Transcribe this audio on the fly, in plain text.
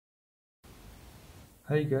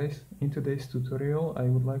Hi guys, in today's tutorial I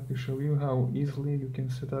would like to show you how easily you can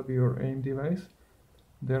set up your AIM device.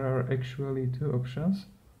 There are actually two options.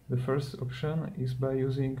 The first option is by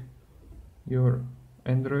using your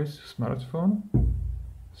Android smartphone.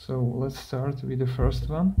 So let's start with the first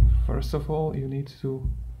one. First of all, you need to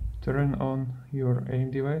turn on your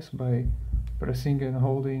AIM device by pressing and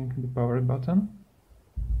holding the power button.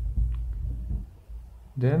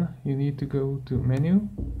 Then you need to go to menu,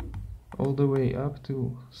 all the way up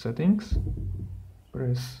to settings.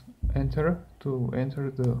 Press enter to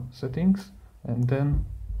enter the settings and then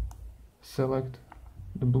select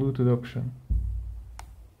the Bluetooth option.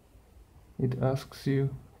 It asks you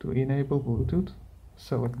to enable Bluetooth.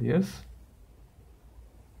 Select yes.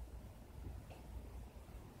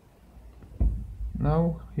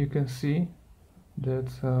 Now you can see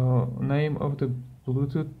that name of the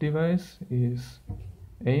Bluetooth device is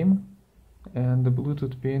AIM and the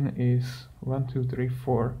Bluetooth pin is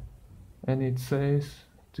 1234, and it says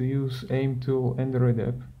to use AIM tool Android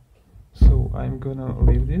app. So I'm gonna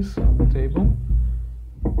leave this on the table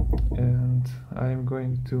and I'm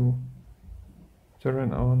going to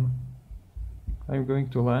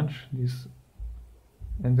launch this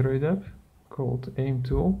Android app called AIM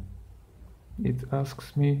tool. It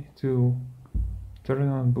asks me to turn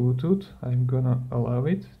on Bluetooth. I'm gonna allow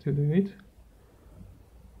it to do it,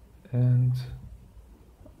 and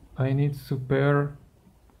I need to pair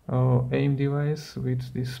AIM device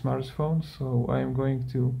with this smartphone, so I'm going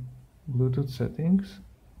to Bluetooth settings,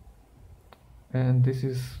 and this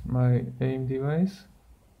is my AIM device.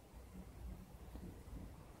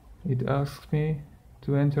 It asks me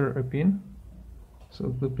to enter a pin,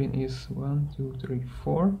 so the pin is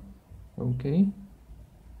 1234. Okay,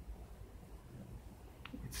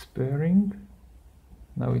 it's pairing.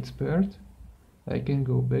 Now it's paired. I can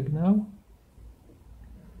go back now,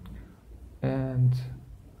 and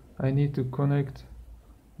I need to connect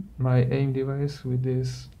my AIM device with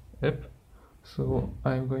this app, so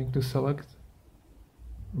I'm going to select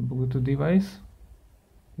Bluetooth device,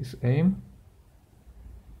 this AIM.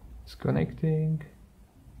 It's connecting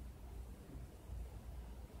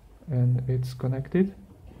and it's connected.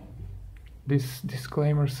 This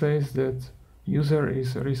disclaimer says that user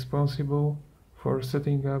is responsible for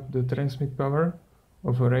setting up the transmit power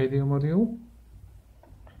of a radio module.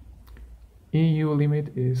 EU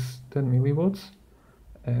limit is 10 milliwatts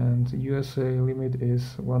and USA limit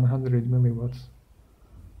is 100 milliwatts.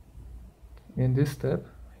 In this step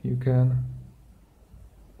you can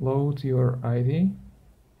load your ID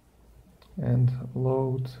and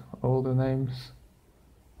load all the names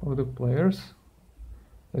of the players.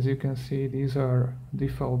 As you can see, these are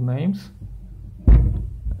default names,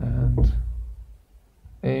 and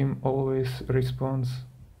AIM always responds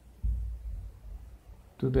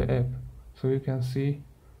to the app. So you can see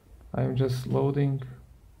I'm just loading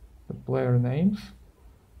the player names,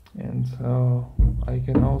 and I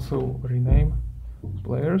can also rename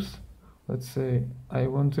players. Let's say I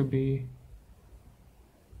want to be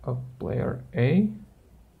a player A,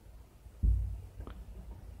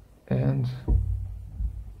 and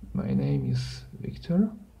my name is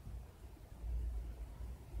Victor.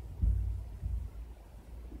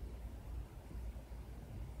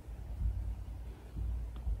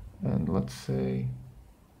 And let's say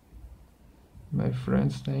my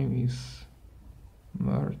friend's name is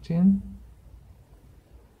Martin.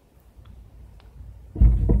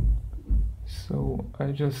 So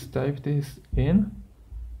I just type this in,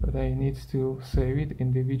 but I need to save it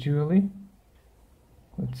individually.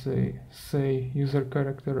 Let's say user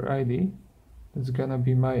character ID. That's gonna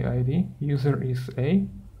be my ID. User is A.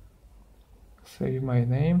 Save my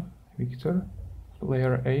name, Victor.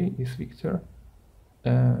 Player A is Victor.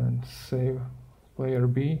 And save player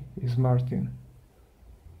B is Martin.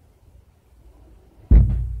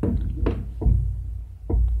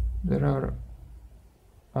 There are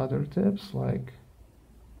other tabs like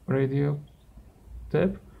radio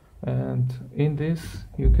tab, and in this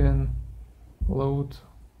you can load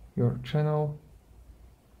your channel,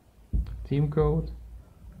 team code,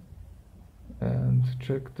 and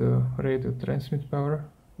check the radio transmit power.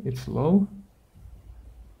 It's low,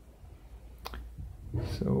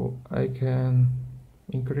 so I can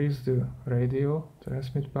increase the radio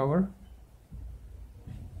transmit power,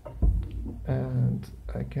 and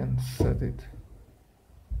I can set.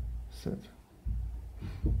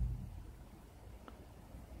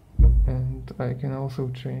 And I can also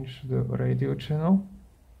change the radio channel,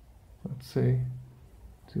 let's say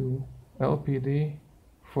to LPD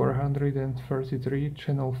 433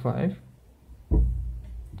 channel 5.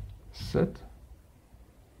 Set.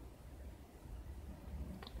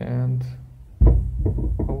 And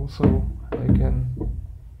also I can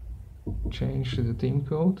change the team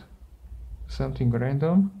code, something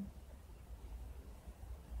random,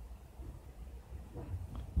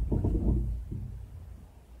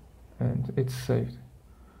 and it's saved.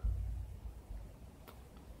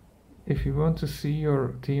 If you want to see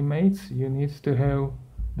your teammates, you need to have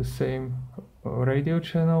the same radio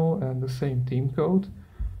channel and the same team code,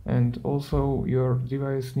 and also your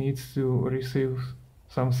device needs to receive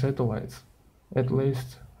some satellites, at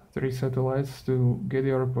least 3 satellites to get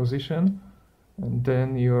your position, and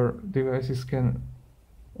then your devices can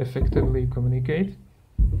effectively communicate.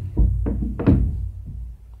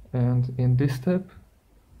 And in this step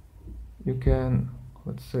you can,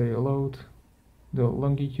 let's say, load the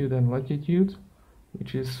longitude and latitude,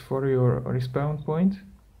 which is for your respawn point,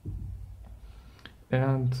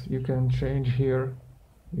 and you can change here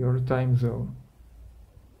your time zone.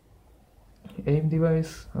 AIM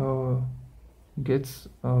device gets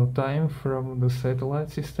time from the satellite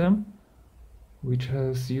system, which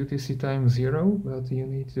has UTC time 0, but you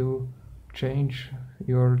need to change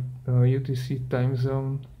your UTC time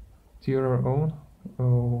zone to your own,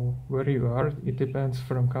 where you are. It depends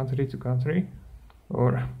from country to country,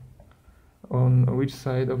 or on which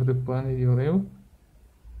side of the planet you live.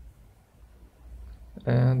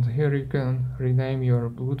 And here you can rename your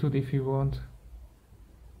Bluetooth if you want,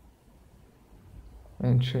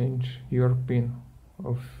 and change your pin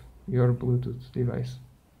of your Bluetooth device,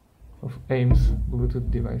 of AIM's Bluetooth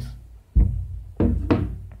device.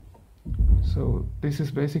 So this is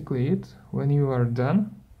basically it. When you are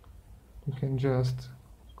done, you can just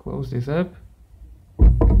close this app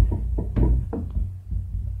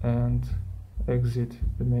and exit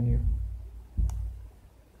the menu.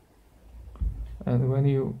 And when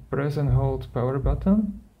you press and hold power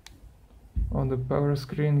button, on the power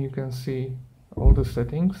screen you can see all the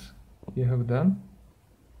settings you have done.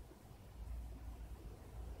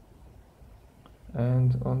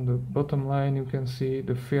 And on the bottom line you can see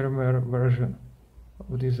the firmware version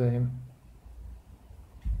of this AIM.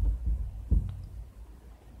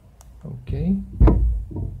 Okay.